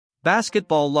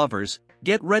Basketball lovers,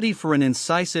 get ready for an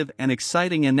incisive and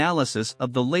exciting analysis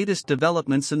of the latest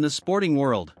developments in the sporting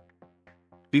world.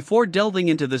 Before delving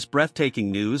into this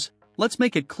breathtaking news, let's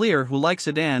make it clear who likes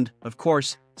it and, of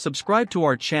course, subscribe to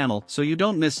our channel so you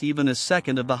don't miss even a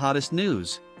second of the hottest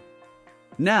news.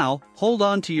 Now, hold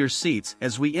on to your seats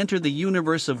as we enter the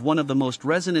universe of one of the most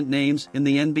resonant names in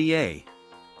the NBA.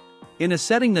 In a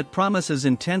setting that promises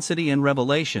intensity and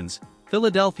revelations,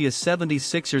 Philadelphia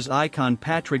 76ers icon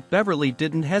Patrick Beverley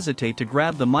didn't hesitate to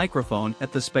grab the microphone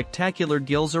at the spectacular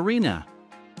Gills Arena.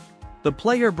 The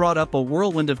player brought up a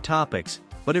whirlwind of topics,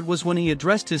 but it was when he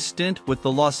addressed his stint with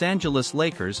the Los Angeles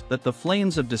Lakers that the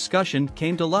flames of discussion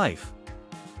came to life.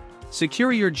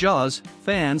 Secure your jaws,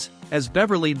 fans, as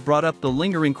Beverley brought up the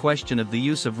lingering question of the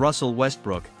use of Russell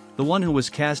Westbrook, the one who was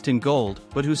cast in gold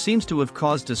but who seems to have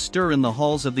caused a stir in the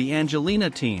halls of the Angelina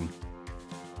team.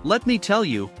 Let me tell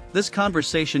you, this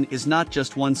conversation is not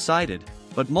just one-sided,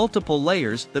 but multiple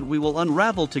layers that we will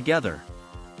unravel together.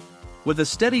 With a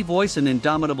steady voice and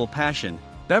indomitable passion,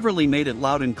 Beverley made it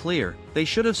loud and clear, they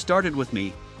should have started with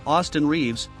me, Austin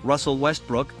Reeves, Russell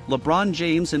Westbrook, LeBron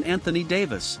James and Anthony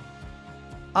Davis.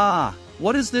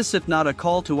 What is this if not a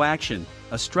call to action,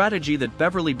 a strategy that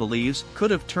Beverley believes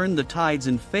could have turned the tides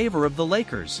in favor of the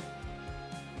Lakers?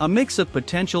 A mix of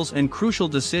potentials and crucial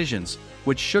decisions,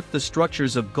 which shook the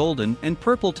structures of golden and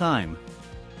purple time.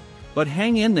 But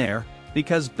hang in there,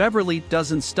 because Beverley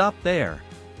doesn't stop there.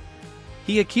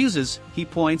 He accuses, he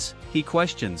points, he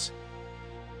questions.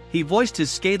 He voiced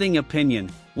his scathing opinion,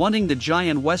 wanting the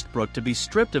giant Westbrook to be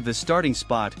stripped of his starting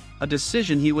spot, a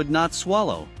decision he would not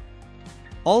swallow.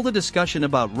 All the discussion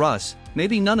about Russ,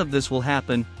 maybe none of this will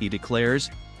happen, he declares,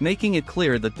 making it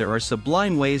clear that there are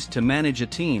sublime ways to manage a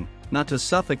team, not to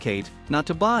suffocate, not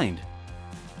to bind.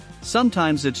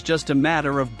 Sometimes it's just a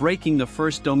matter of breaking the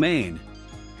first domain.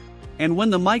 And when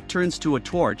the mic turns to a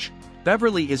torch,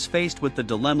 Beverley is faced with the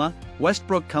dilemma,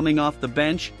 Westbrook coming off the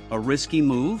bench, a risky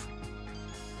move?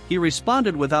 He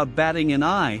responded without batting an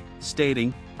eye,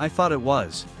 stating, I thought it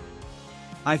was.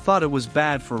 I thought it was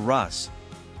bad for Russ.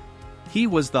 He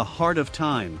was the heart of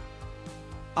time.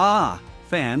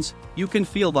 Fans, you can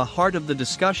feel the heart of the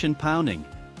discussion pounding.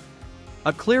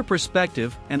 A clear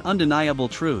perspective and undeniable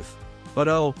truth. But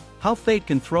oh, how fate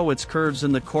can throw its curves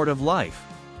in the court of life.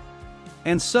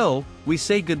 And so, we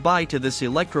say goodbye to this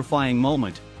electrifying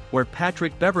moment, where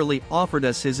Patrick Beverley offered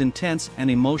us his intense and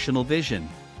emotional vision.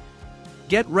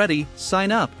 Get ready,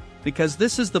 sign up, because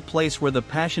this is the place where the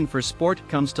passion for sport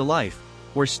comes to life,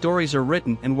 where stories are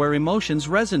written and where emotions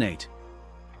resonate.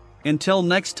 Until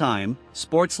next time,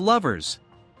 sports lovers.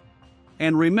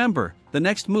 And remember, the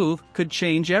next move could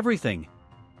change everything.